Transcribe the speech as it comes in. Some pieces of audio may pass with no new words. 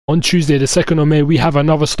On Tuesday the 2nd of May we have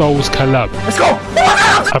another Star Wars collab. Let's go!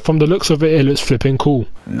 And from the looks of it looks flipping cool.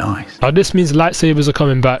 Nice. Now this means lightsabers are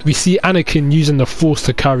coming back. We see Anakin using the Force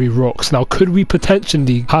to carry rocks. Now could we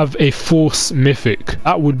potentially have a Force mythic?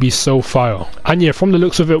 That would be so fire. And yeah, from the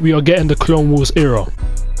looks of it we are getting the Clone Wars era.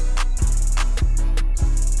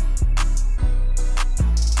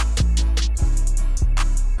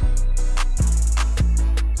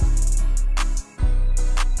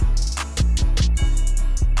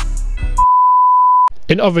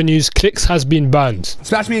 In other news, Clix has been banned.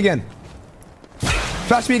 Smash me again.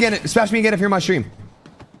 Smash me again. Smash me again if you're on my stream.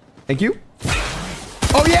 Thank you.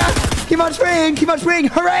 Oh yeah! Keep on swinging! Keep on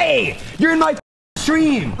swinging! Hooray! You're in my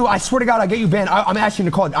stream! I swear to God, I'll get you banned. I'm asking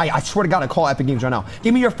you to call. I swear to God, I'll call Epic Games right now.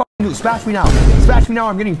 Give me your fucking loot. Smash me now. Smash me now.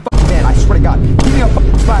 I'm getting fucking banned. I swear to God. Give me a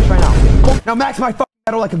fucking splash right now. Now max my fucking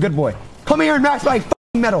metal like a good boy. Come here and max my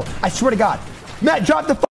fucking metal. I swear to God. Matt, drop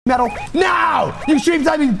the fucking metal now! You stream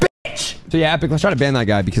timing bitch! So yeah, Epic, let's try to ban that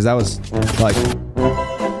guy because that was like...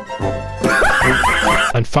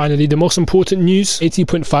 And finally, the most important news,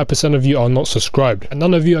 80.5% of you are not subscribed. And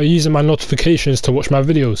none of you are using my notifications to watch my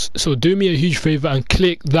videos. So do me a huge favor and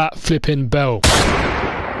click that flipping bell.